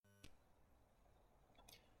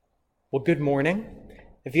Well, good morning.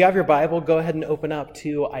 If you have your Bible, go ahead and open up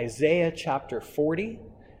to Isaiah chapter 40.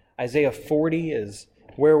 Isaiah 40 is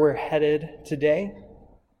where we're headed today.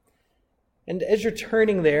 And as you're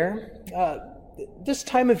turning there, this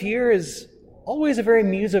time of year is always a very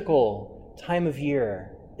musical time of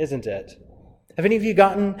year, isn't it? Have any of you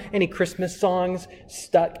gotten any Christmas songs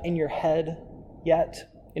stuck in your head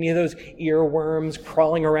yet? Any of those earworms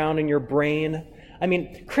crawling around in your brain? I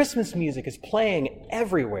mean, Christmas music is playing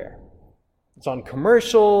everywhere. It's on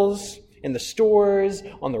commercials, in the stores,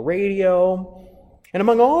 on the radio. And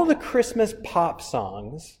among all the Christmas pop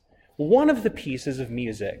songs, one of the pieces of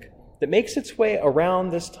music that makes its way around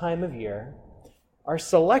this time of year are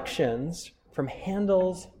selections from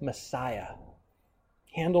Handel's Messiah.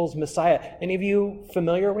 Handel's Messiah. Any of you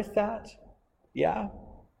familiar with that? Yeah?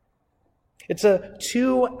 It's a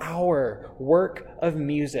 2-hour work of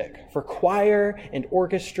music for choir and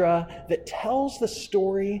orchestra that tells the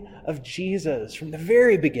story of Jesus from the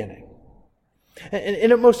very beginning. And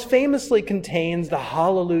it most famously contains the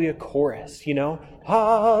Hallelujah chorus,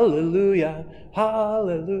 Hallelujah,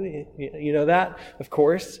 Hallelujah. You know that, of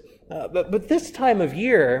course. But this time of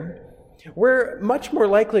year, we're much more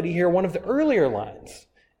likely to hear one of the earlier lines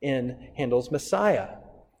in Handel's Messiah.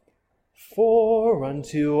 For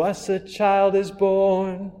unto us a child is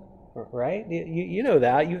born, right? You know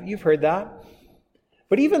that. You've heard that.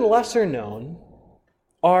 But even lesser known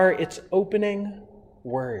are its opening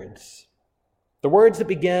words. The words that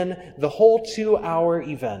begin the whole 2-hour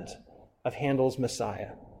event of Handel's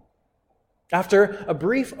Messiah. After a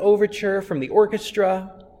brief overture from the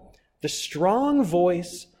orchestra, the strong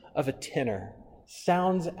voice of a tenor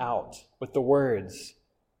sounds out with the words,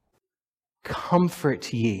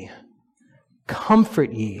 "Comfort ye.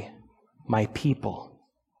 Comfort ye, my people."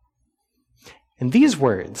 And these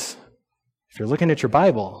words, if you're looking at your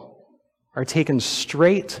Bible, are taken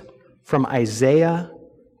straight from Isaiah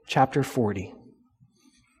chapter 40.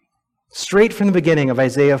 Straight from the beginning of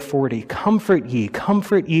Isaiah 40. Comfort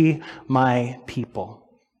ye, my people.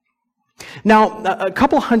 Now, a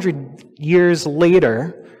couple hundred years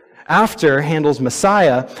later, after Handel's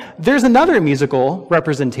Messiah, there's another musical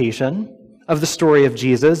representation of the story of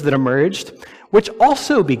Jesus that emerged, which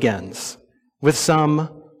also begins with some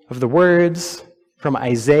of the words from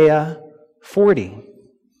Isaiah 40.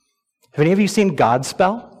 Have any of you seen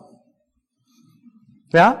Godspell?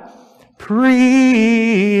 Yeah?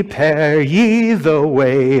 Prepare ye the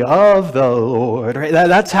way of the Lord. Right?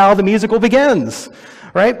 That's how the musical begins.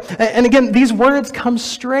 Right? And again, these words come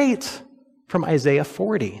straight from Isaiah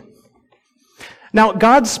 40. Now,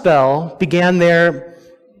 Godspell began there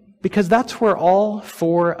because that's where all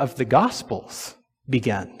 4 of the Gospels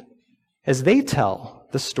begin, as they tell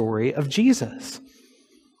the story of Jesus.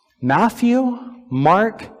 Matthew,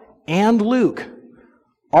 Mark, and Luke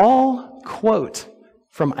all quote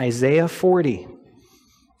from Isaiah 40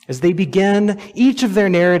 as they begin each of their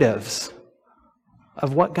narratives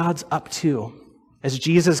of what God's up to as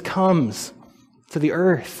Jesus comes to the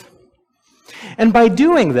earth. And by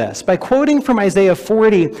doing this, by quoting from Isaiah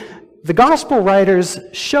 40, the gospel writers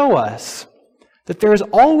show us that there is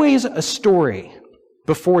always a story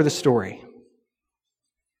before the story.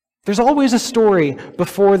 There's always a story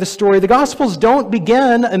before the story. The Gospels don't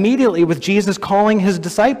begin immediately with Jesus calling his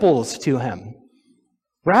disciples to him.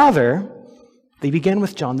 Rather, they begin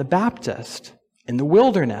with John the Baptist in the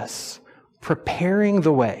wilderness, preparing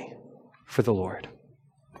the way for the Lord.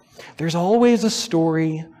 There's always a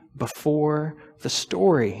story before the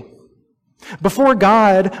story. Before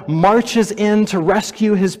God marches in to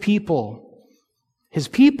rescue his people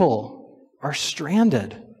are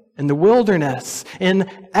stranded in the wilderness, in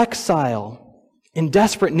exile, in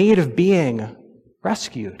desperate need of being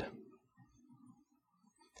rescued.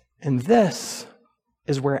 And this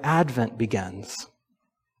is where Advent begins.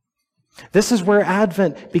 This is where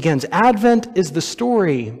Advent begins. Advent is the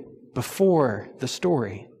story before the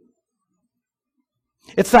story.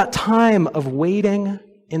 It's that time of waiting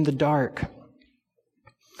in the dark.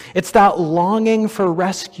 It's that longing for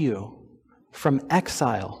rescue from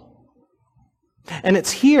exile. And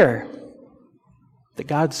it's here that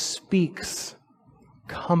God speaks,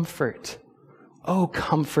 "Comfort, oh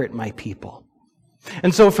comfort my people."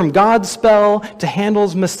 And so from Godspell to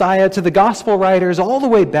Handel's Messiah to the gospel writers all the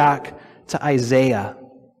way back to Isaiah,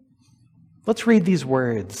 let's read these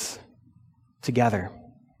words together.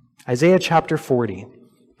 Isaiah chapter 40,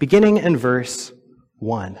 beginning in verse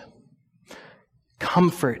 1.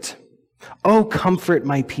 "Comfort, oh comfort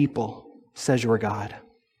my people, says your God.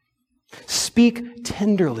 Speak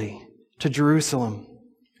tenderly to Jerusalem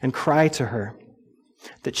and cry to her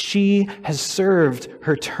that she has served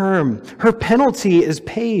her term. Her penalty is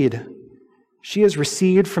paid. She has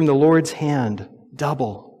received from the Lord's hand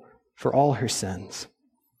double for all her sins.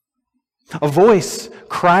 A voice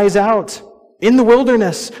cries out, in the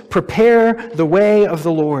wilderness, prepare the way of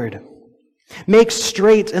the Lord. Make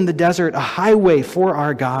straight in the desert a highway for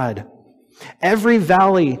our God. Every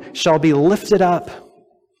valley shall be lifted up,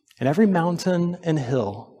 and every mountain and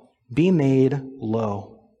hill be made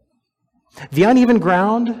low. The uneven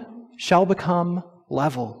ground shall become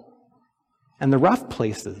level, and the rough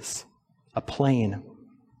places a plain.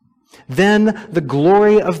 Then the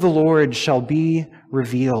glory of the Lord shall be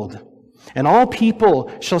revealed, and all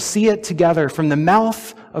people shall see it together. From the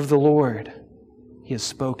mouth of the Lord he has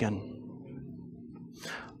spoken.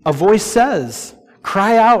 A voice says,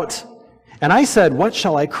 cry out. And I said, what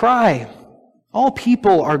shall I cry? All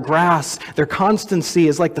people are grass. Their constancy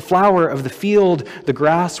is like the flower of the field. The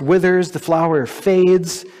grass withers, the flower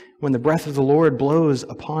fades when the breath of the Lord blows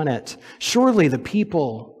upon it. Surely the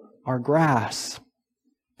people are grass.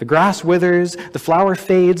 The grass withers, the flower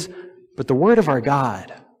fades, but the word of our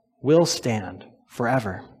God will stand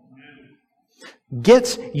forever.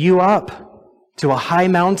 Get you up to a high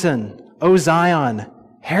mountain, O Zion,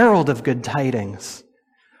 herald of good tidings.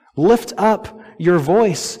 Lift up your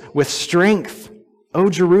voice with strength, O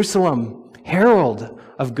Jerusalem, herald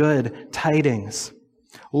of good tidings.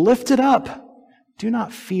 Lift it up, do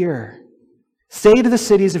not fear. Say to the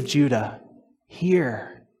cities of Judah,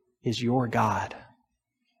 here is your God.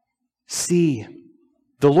 See,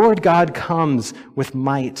 the Lord God comes with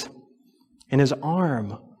might, and his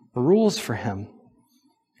arm rules for him.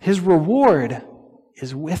 His reward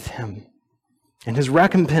is with him, and his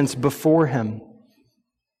recompense before him.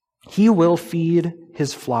 He will feed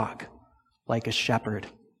his flock like a shepherd.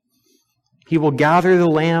 He will gather the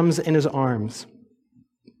lambs in his arms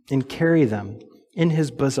and carry them in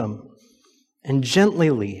his bosom and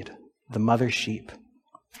gently lead the mother sheep.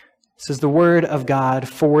 This is the word of God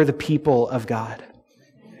for the people of God.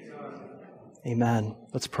 Amen.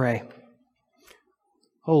 Let's pray.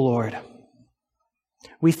 Oh Lord,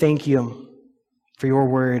 we thank you for your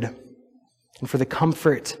word and for the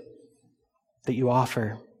comfort that you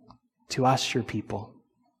offer to us, your people.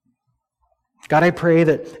 God, I pray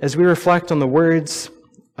that as we reflect on the words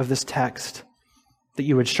of this text, that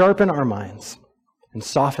you would sharpen our minds and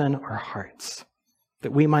soften our hearts,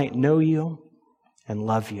 that we might know you and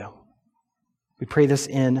love you. We pray this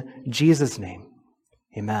in Jesus' name.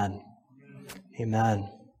 Amen. Amen.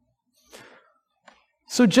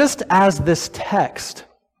 So just as this text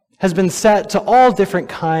has been set to all different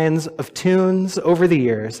kinds of tunes over the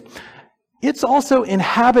years, it's also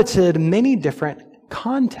inhabited many different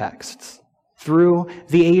contexts through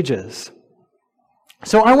the ages.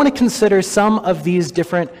 So I want to consider some of these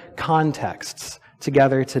different contexts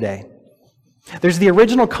together today. There's the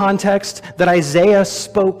original context that Isaiah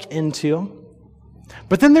spoke into,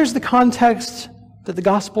 but then there's the context that the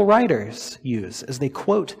gospel writers use as they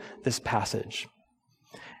quote this passage.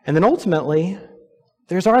 And then ultimately,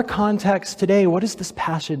 there's our context today. What does this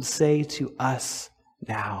passage say to us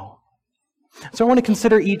now? So I want to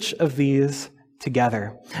consider each of these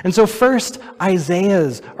together. And so first,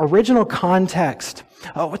 Isaiah's original context.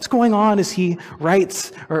 What's going on as he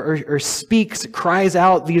writes or speaks, cries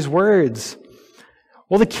out these words?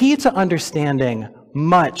 Well, the key to understanding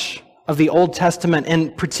much of the Old Testament,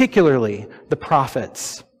 and particularly the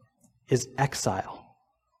prophets, is exile.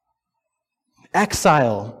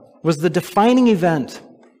 Exile was the defining event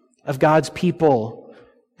of God's people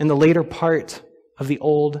in the later part of the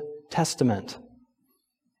Old Testament.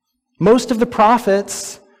 Most of the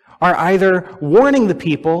prophets are either warning the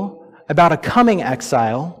people about a coming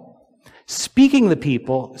exile, speaking to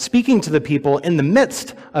the people in the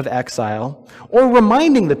midst of exile, or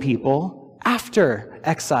reminding the people after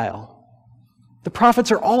exile. The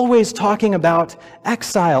prophets are always talking about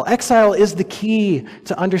exile. Exile is the key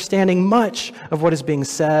to understanding much of what is being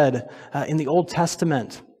said in the Old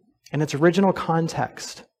Testament in its original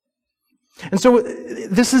context. And so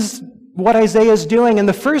this is what Isaiah is doing. In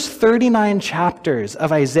the first 39 chapters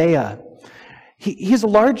of Isaiah, he's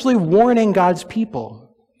largely warning God's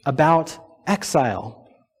people about exile.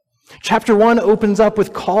 Chapter 1 opens up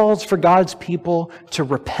with calls for God's people to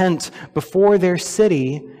repent before their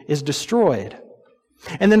city is destroyed.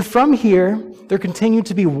 And then from here, there continue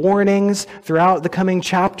to be warnings throughout the coming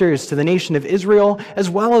chapters to the nation of Israel, as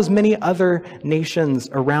well as many other nations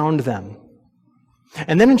around them.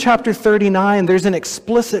 And then in chapter 39, there's an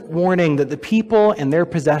explicit warning that the people and their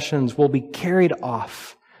possessions will be carried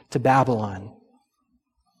off to Babylon.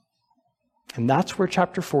 And that's where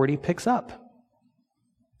chapter 40 picks up.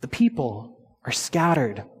 The people are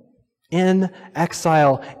scattered in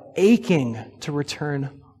exile, aching to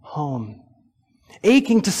return home.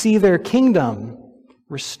 aching to see their kingdom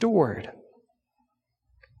restored.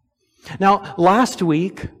 Now, last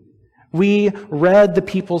week, we read the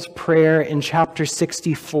people's prayer in chapter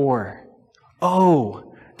 64.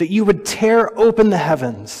 Oh, that you would tear open the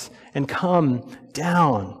heavens and come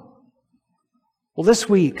down. Well, this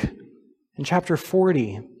week, in chapter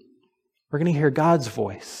 40, we're going to hear God's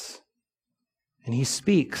voice. And he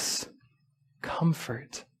speaks,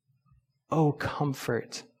 comfort. Oh,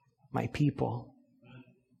 comfort my people.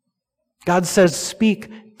 God says,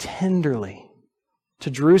 speak tenderly to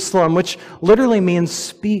Jerusalem, which literally means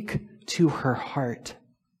speak to her heart.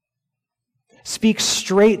 Speak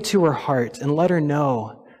straight to her heart and let her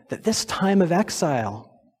know that this time of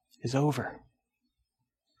exile is over.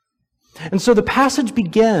 And so the passage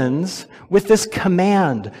begins with this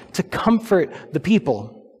command to comfort the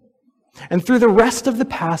people. And through the rest of the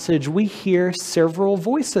passage, we hear several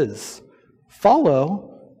voices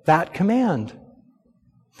follow that command.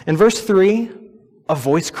 In verse 3, a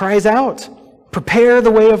voice cries out, prepare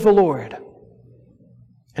the way of the Lord.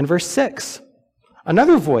 In verse 6,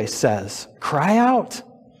 another voice says, cry out.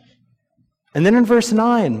 And then in verse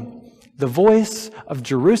 9, the voice of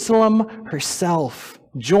Jerusalem herself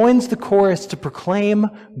joins the chorus to proclaim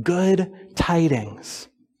good tidings.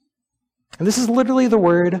 And this is literally the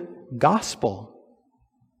word gospel.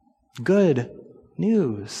 Good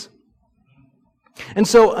news. And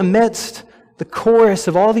so amidst the chorus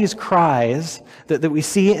of all these cries that we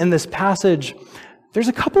see in this passage, there's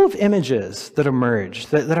a couple of images that emerge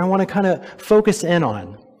that I want to kind of focus in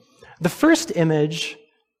on. The first image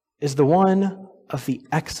is the one of the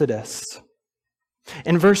Exodus.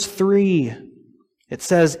 In verse 3, it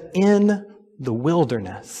says, in the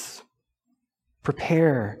wilderness,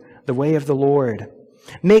 prepare the way of the Lord.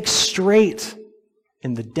 Make straight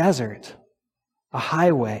in the desert a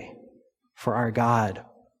highway for our God.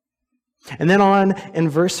 And then on in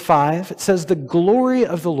verse 5, it says, the glory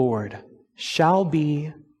of the Lord shall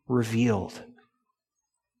be revealed.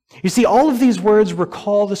 You see, all of these words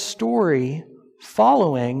recall the story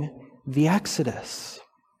following the Exodus.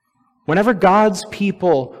 Whenever God's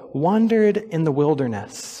people wandered in the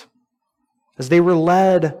wilderness, as they were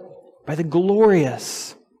led by the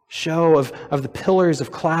glorious show of the pillars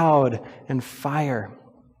of cloud and fire.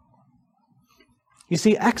 You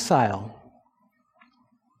see, exile,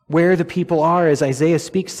 where the people are, as Isaiah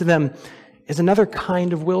speaks to them, is another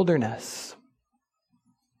kind of wilderness.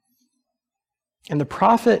 And the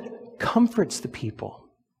prophet comforts the people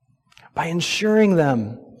by ensuring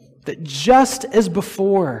them that just as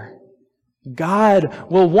before, God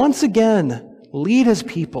will once again lead his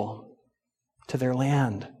people to their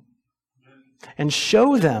land and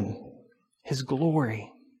show them his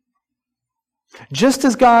glory. Just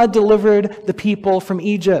as God delivered the people from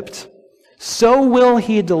Egypt, so will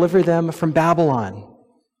he deliver them from Babylon.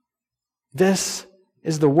 This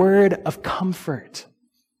is the word of comfort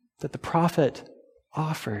that the prophet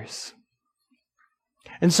offers.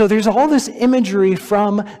 And so there's all this imagery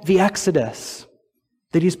from the Exodus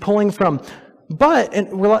that he's pulling from. But,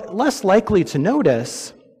 and we're less likely to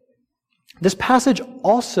notice, this passage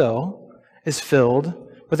also is filled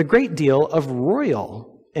with a great deal of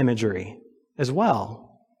royal imagery as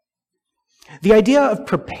well. The idea of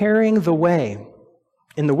preparing the way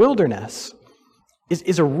in the wilderness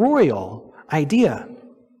is a royal idea.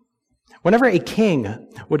 Whenever a king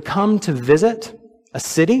would come to visit a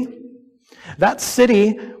city, that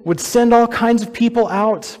city would send all kinds of people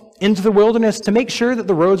out into the wilderness to make sure that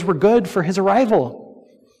the roads were good for his arrival.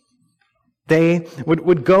 They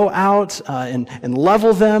would go out and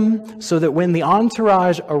level them so that when the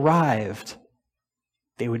entourage arrived,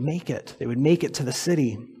 they would make it. They would make it to the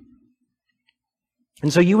city.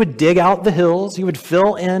 And so you would dig out the hills, you would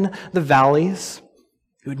fill in the valleys,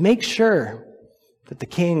 you would make sure that the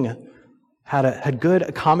king had good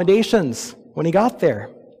accommodations when he got there.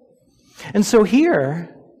 And so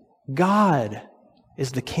here, God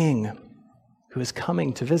is the king who is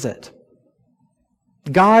coming to visit.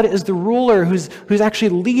 God is the ruler who's actually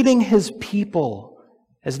leading his people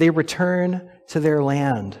as they return to their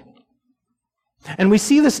land. And we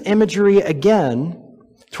see this imagery again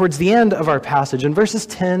towards the end of our passage in verses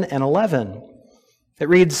 10 and 11. It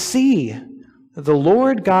reads, "See, the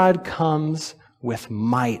Lord God comes with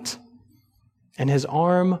might, and his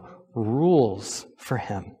arm rules for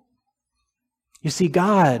him." You see,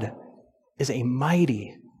 God is a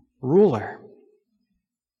mighty ruler.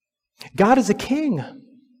 God is a king.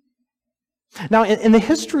 Now, in the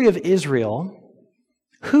history of Israel,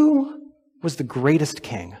 who was the greatest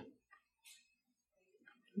king?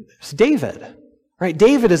 It's David, Right?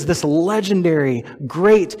 David is this legendary,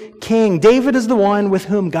 great king. David is the one with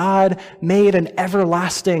whom God made an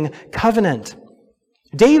everlasting covenant.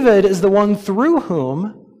 David is the one through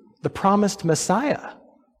whom the promised Messiah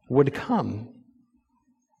would come.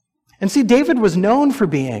 And see, David was known for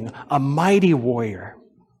being a mighty warrior.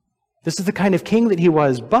 This is the kind of king that he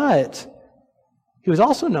was, but he was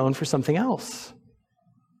also known for something else.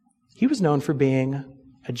 He was known for being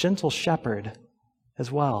a gentle shepherd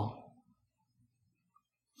as well.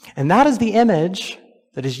 And that is the image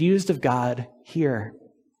that is used of God here.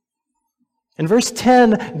 In verse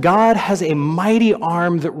 10, God has a mighty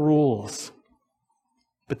arm that rules.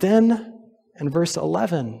 But then, in verse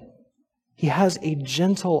 11, he has a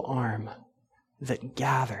gentle arm that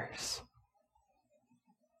gathers.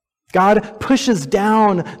 God pushes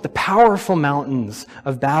down the powerful mountains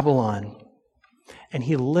of Babylon, and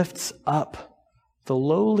he lifts up the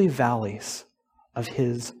lowly valleys of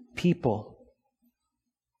his people.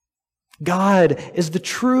 God is the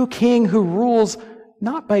true king who rules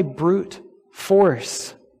not by brute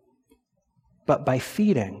force, but by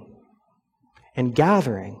feeding and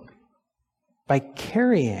gathering, by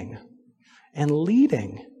carrying and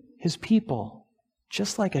leading his people,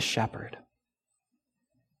 just like a shepherd.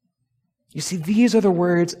 You see, these are the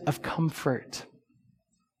words of comfort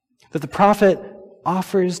that the prophet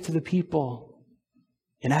offers to the people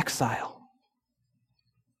in exile.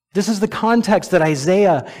 This is the context that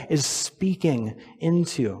Isaiah is speaking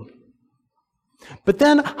into. But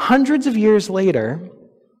then, hundreds of years later,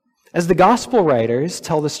 as the gospel writers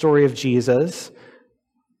tell the story of Jesus,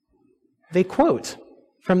 they quote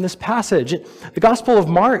from this passage. The Gospel of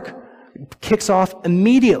Mark kicks off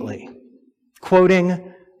immediately,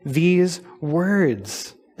 quoting these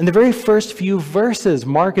words. In the very first few verses,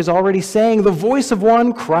 Mark is already saying, "The voice of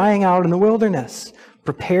one crying out in the wilderness,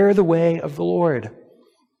 prepare the way of the Lord."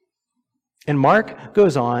 And Mark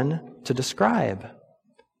goes on to describe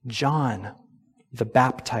John the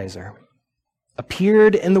baptizer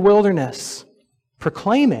appeared in the wilderness,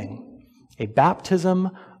 proclaiming a baptism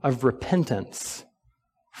of repentance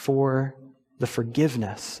for the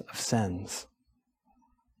forgiveness of sins.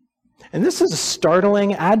 And this is a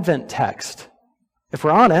startling Advent text. If we're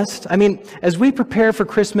honest, as we prepare for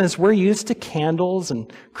Christmas, we're used to candles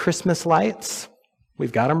and Christmas lights.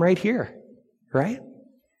 We've got them right here, right?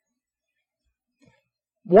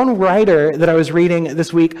 One writer that I was reading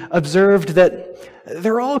this week observed that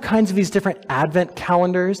there are all kinds of these different Advent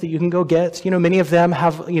calendars that you can go get. Many of them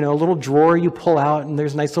have, a little drawer you pull out, and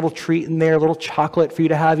there's a nice little treat in there, a little chocolate for you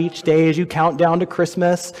to have each day as you count down to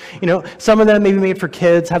Christmas. Some of them, maybe made for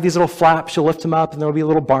kids, have these little flaps. You'll lift them up, and there'll be a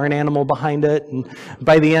little barn animal behind it. And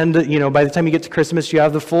by the end, by the time you get to Christmas, you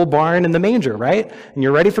have the full barn and the manger, right? And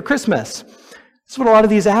you're ready for Christmas. That's what a lot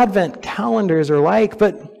of these Advent calendars are like,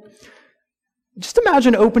 but just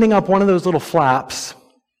imagine opening up one of those little flaps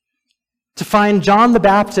to find John the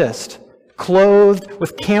Baptist clothed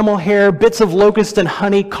with camel hair, bits of locust and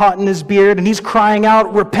honey caught in his beard, and he's crying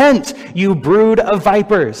out, "Repent, you brood of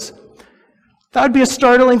vipers." That would be a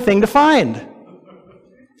startling thing to find.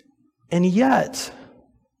 And yet,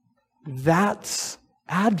 that's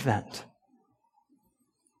Advent.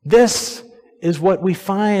 This is what we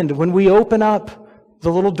find when we open up the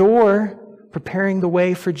little door, preparing the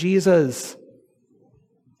way for Jesus.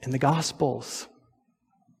 In the Gospels,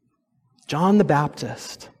 John the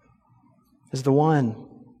Baptist is the one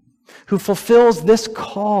who fulfills this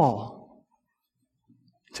call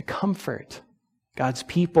to comfort God's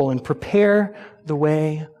people and prepare the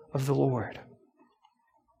way of the Lord.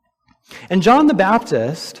 And John the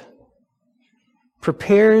Baptist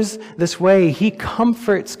prepares this way. He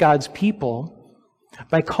comforts God's people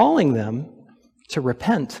by calling them to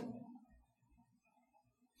repent.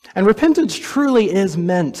 And repentance truly is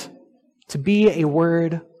meant to be a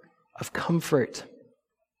word of comfort.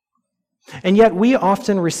 And yet we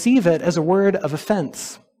often receive it as a word of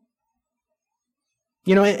offense.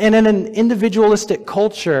 And in an individualistic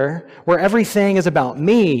culture where everything is about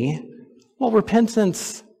me,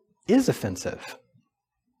 repentance is offensive.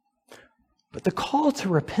 But the call to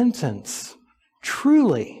repentance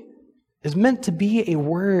truly is meant to be a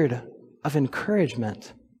word of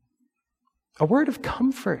encouragement. A word of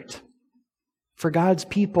comfort for God's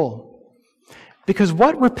people. Because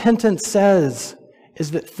what repentance says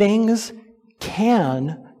is that things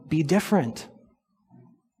can be different.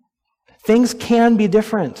 Things can be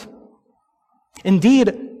different.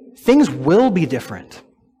 Indeed, things will be different.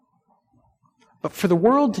 But for the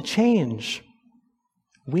world to change,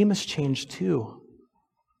 we must change too.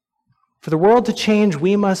 For the world to change,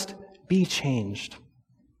 we must be changed.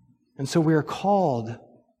 And so we are called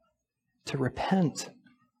to repent.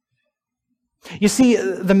 You see,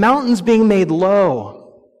 the mountains being made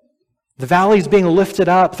low, the valleys being lifted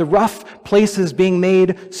up, the rough places being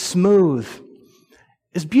made smooth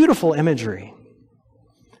is beautiful imagery.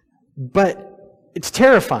 But it's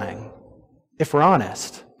terrifying, if we're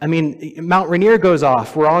honest. I mean, Mount Rainier goes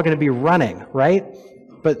off, we're all going to be running, right?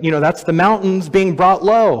 But, that's the mountains being brought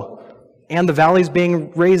low and the valleys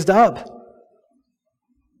being raised up.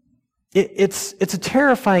 It's a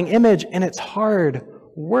terrifying image, and it's hard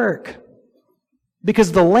work.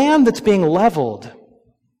 Because the land that's being leveled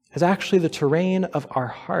is actually the terrain of our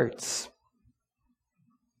hearts.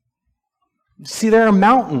 See, there are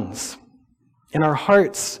mountains in our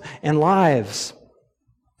hearts and lives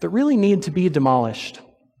that really need to be demolished.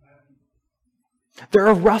 There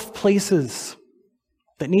are rough places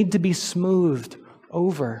that need to be smoothed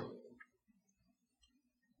over.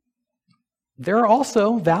 There are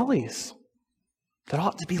also valleys that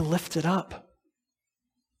ought to be lifted up.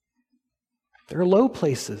 There are low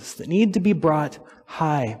places that need to be brought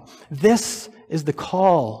high. This is the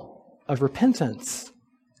call of repentance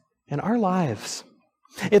in our lives.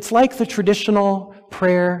 It's like the traditional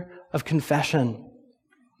prayer of confession.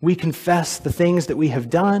 We confess the things that we have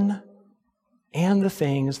done and the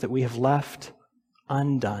things that we have left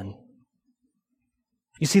undone.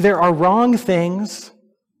 You see, there are wrong things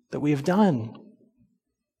that we have done,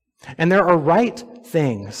 and there are right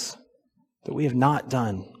things that we have not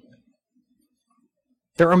done.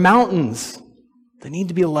 There are mountains that need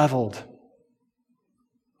to be leveled,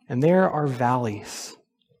 and there are valleys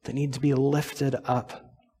that need to be lifted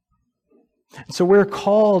up. And so we're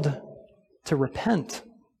called to repent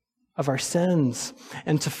of our sins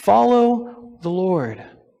and to follow the Lord,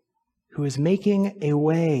 who is making a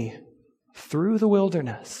way through the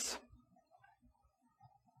wilderness.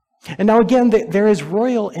 And now again, there is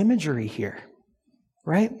royal imagery here,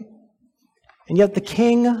 right? And yet the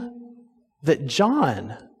king that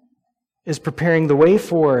John is preparing the way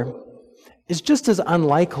for is just as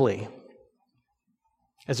unlikely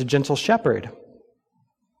as a gentle shepherd.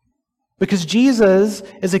 Because Jesus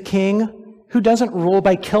is a king who doesn't rule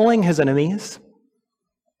by killing his enemies,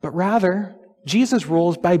 but rather, Jesus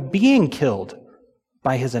rules by being killed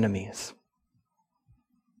by his enemies.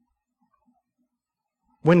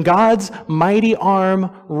 When God's mighty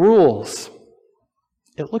arm rules,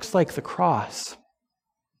 it looks like the cross.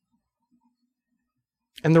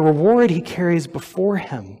 And the reward he carries before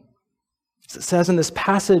him, as it says in this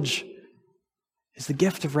passage, is the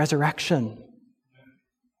gift of resurrection.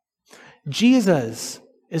 Jesus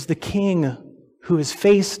is the king who has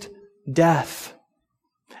faced death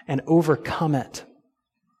and overcome it.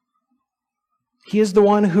 He is the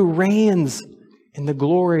one who reigns in the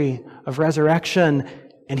glory of resurrection,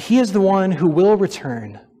 and he is the one who will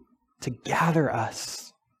return to gather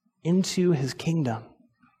us into his kingdom.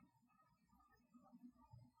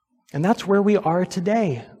 And that's where we are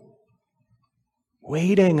today,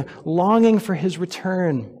 waiting, longing for his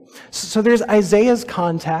return. So there's Isaiah's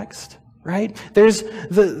context, right? There's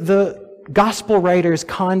the gospel writer's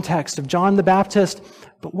context of John the Baptist.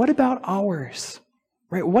 But what about ours?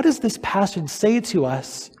 Right? What does this passage say to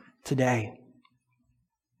us today?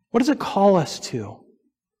 What does it call us to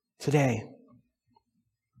today?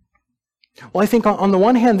 Well, I think on the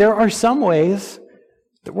one hand, there are some ways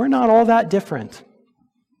that we're not all that different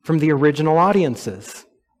from the original audiences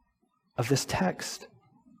of this text.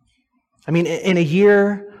 I mean, in a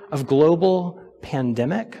year of global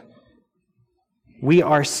pandemic, we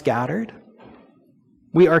are scattered.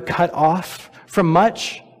 We are cut off from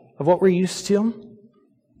much of what we're used to.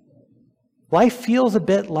 Life feels a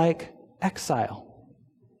bit like exile.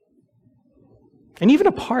 And even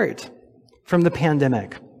apart from the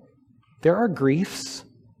pandemic, there are griefs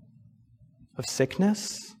of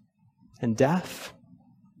sickness and death,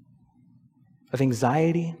 of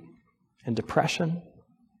anxiety and depression,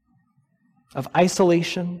 of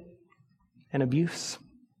isolation and abuse.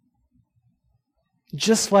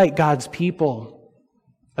 Just like God's people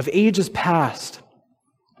of ages past,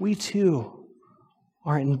 we too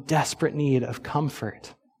are in desperate need of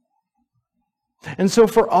comfort. And so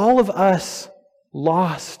for all of us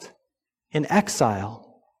lost in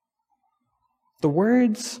exile, the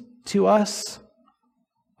words to us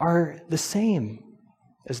are the same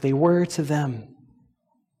as they were to them.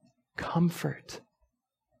 Comfort.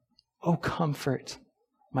 Oh, comfort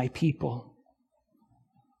my people.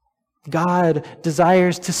 God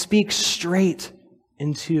desires to speak straight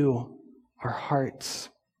into our hearts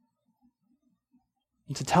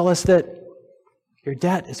and to tell us that your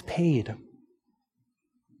debt is paid.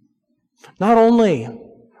 Not only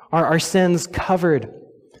are our sins covered,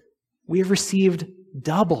 we have received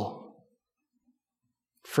double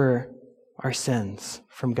for our sins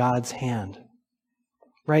from God's hand.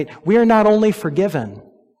 Right? We are not only forgiven,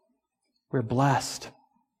 we're blessed.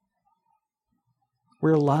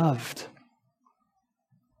 We're loved.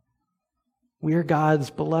 We're God's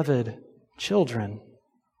beloved children.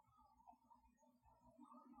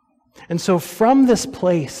 And so from this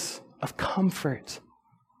place of comfort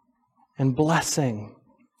and blessing,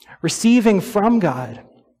 receiving from God,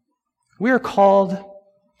 we are called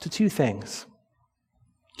to two things: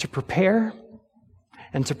 to prepare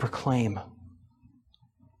and to proclaim.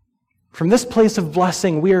 From this place of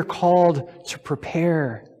blessing, we are called to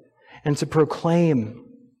prepare and to proclaim.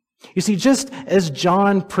 You see, just as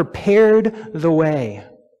John prepared the way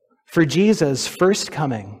for Jesus' first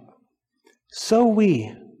coming, so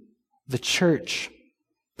we, the church,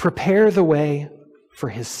 prepare the way for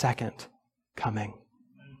his second coming.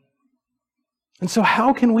 And so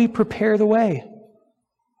how can we prepare the way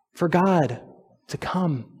for God to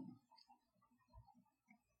come?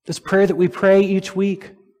 This prayer that we pray each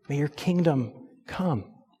week, may your kingdom come.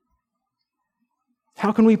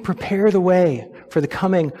 How can we prepare the way for the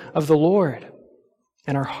coming of the Lord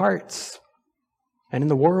in our hearts and in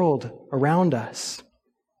the world around us?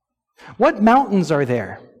 What mountains are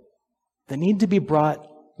there that need to be brought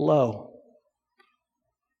low?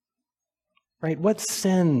 Right? What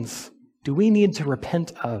sins do we need to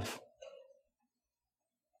repent of?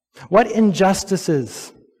 What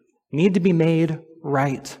injustices need to be made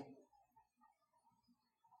right?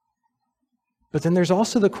 But then there's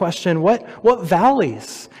also the question, what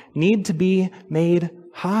valleys need to be made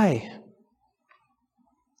high?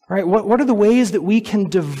 Right? What are the ways that we can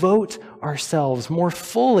devote ourselves more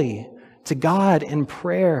fully to God in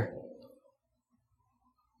prayer?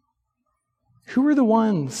 Who are the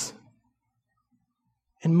ones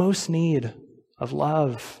in most need of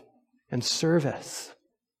love and service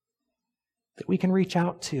that we can reach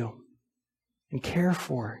out to and care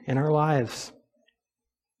for in our lives?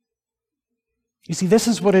 You see, this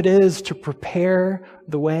is what it is to prepare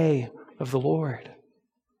the way of the Lord.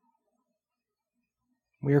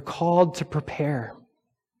 We are called to prepare.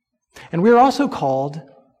 And we are also called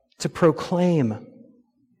to proclaim.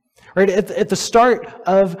 Right? At the start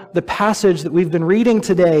of the passage that we've been reading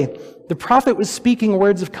today, the prophet was speaking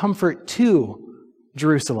words of comfort to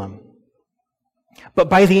Jerusalem. But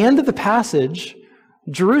by the end of the passage,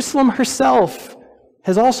 Jerusalem herself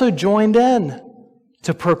has also joined in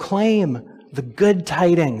to proclaim the good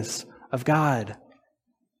tidings of God.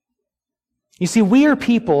 You see, we are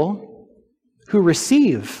people who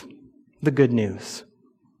receive the good news,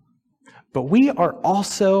 but we are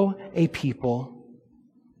also a people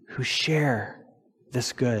who share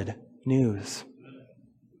this good news.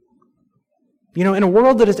 You know, in a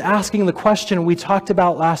world that is asking the question we talked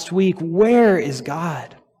about last week, where is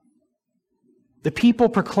God? The people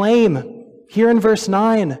proclaim here in verse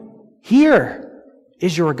 9, here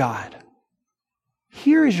is your God.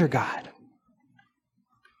 Here is your God.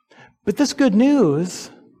 But this good news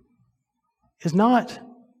is not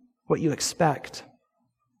what you expect.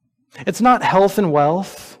 It's not health and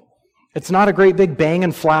wealth. It's not a great big bang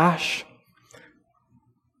and flash.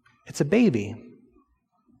 It's a baby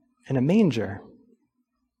in a manger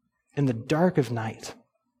in the dark of night.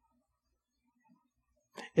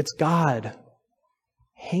 It's God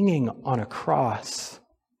hanging on a cross,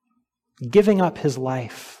 giving up his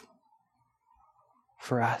life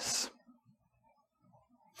for us.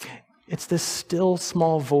 It's this still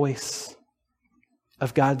small voice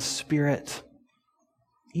of God's Spirit,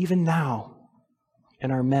 even now in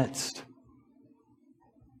our midst,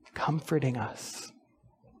 comforting us,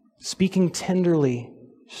 speaking tenderly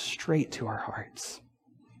straight to our hearts.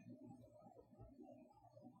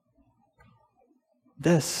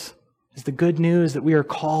 This is the good news that we are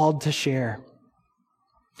called to share.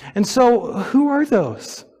 And so, who are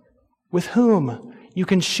those with whom you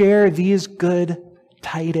can share these good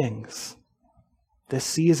tidings this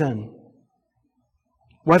season?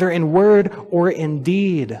 Whether in word or in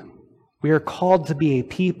deed, we are called to be a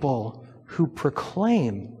people who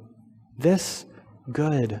proclaim this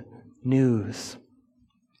good news.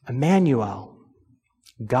 Emmanuel,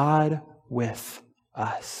 God with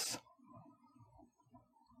us.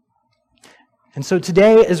 And so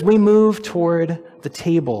today, as we move toward the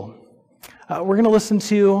table, we're going to listen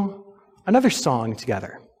to another song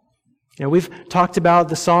together. You know, we've talked about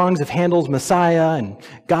the songs of Handel's Messiah and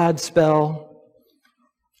Godspell,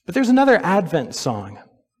 but there's another Advent song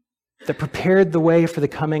that prepared the way for the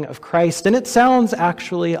coming of Christ, and it sounds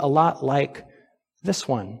actually a lot like this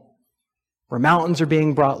one, where mountains are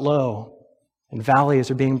being brought low and valleys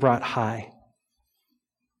are being brought high.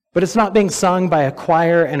 But it's not being sung by a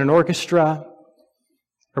choir and an orchestra.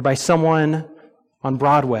 or by someone on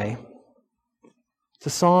Broadway. It's a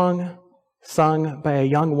song sung by a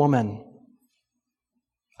young woman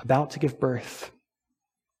about to give birth.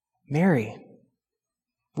 Mary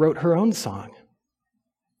wrote her own song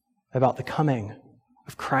about the coming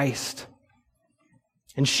of Christ.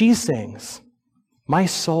 And she sings, "My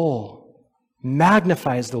soul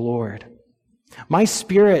magnifies the Lord. My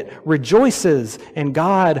spirit rejoices in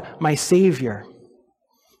God, my Savior.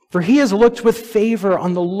 For he has looked with favor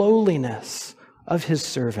on the lowliness of his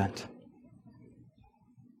servant.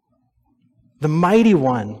 The Mighty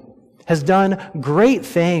One has done great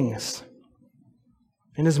things,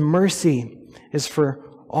 and his mercy is for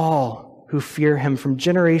all who fear him. From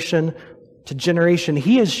generation to generation,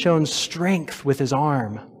 he has shown strength with his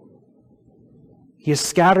arm. He has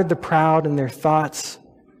scattered the proud in their thoughts.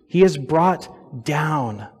 He has brought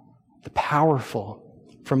down the powerful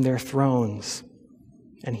from their thrones,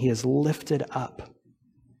 and he has lifted up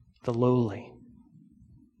the lowly."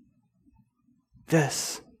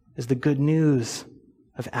 This is the good news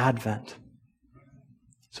of Advent.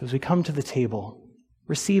 So as we come to the table,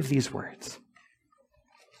 receive these words.